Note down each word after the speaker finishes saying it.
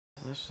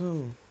Let's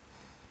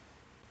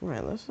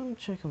right, let's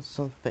check on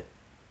something.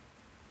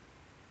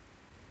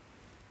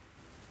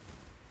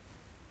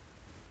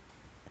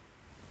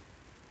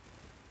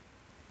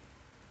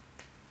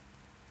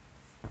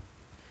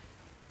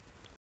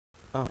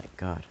 Oh my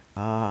god.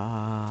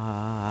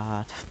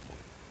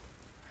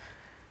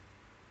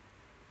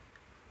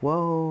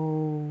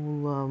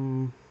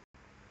 Well,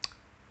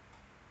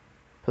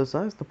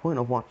 besides the point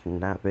of watching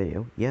that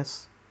video,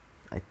 yes,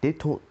 I did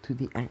talk to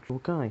the actual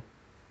guy.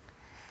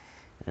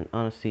 And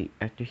honestly,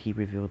 after he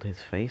revealed his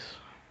face,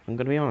 I'm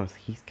gonna be honest,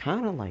 he's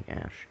kinda like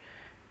Ash.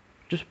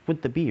 Just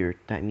with the beard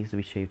that needs to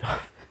be shaved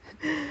off.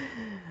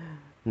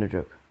 No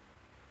joke.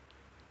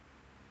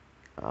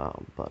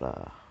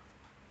 But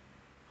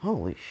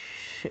holy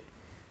shit.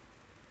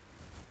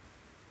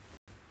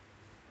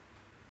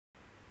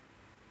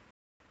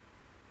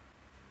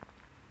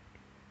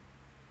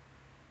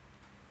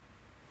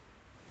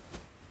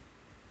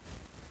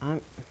 I'm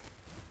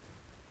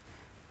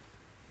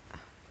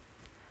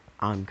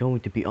I'm going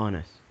to be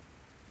honest.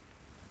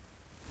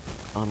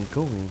 I'm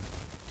going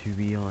to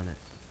be honest.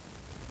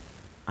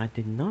 I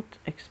did not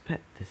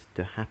expect this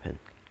to happen.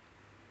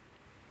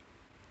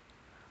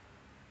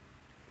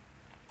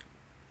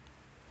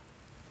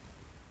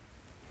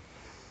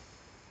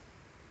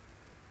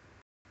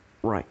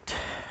 Right.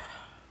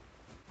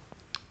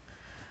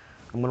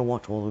 I'm gonna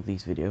watch all of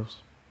these videos,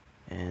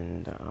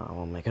 and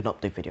I'll make an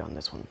update video on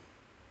this one.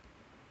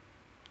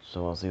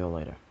 So I'll see you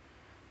later.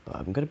 But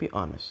I'm gonna be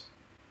honest.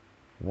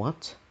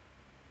 What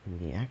in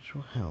the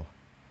actual hell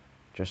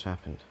just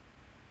happened?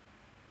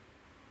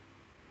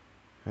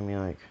 I mean,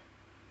 like,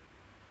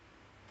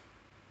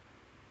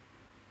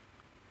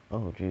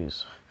 oh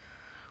jeez,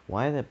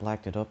 why they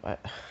blacked it up? I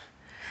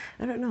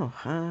don't know.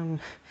 I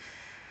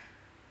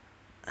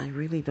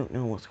really don't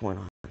know what's going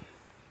on.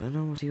 But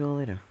I'll see you all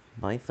later.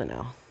 Bye for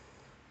now.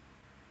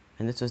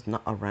 And this is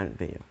not a rant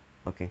video,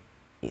 okay?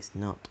 It's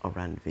not a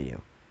rant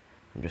video.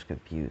 I'm just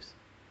confused.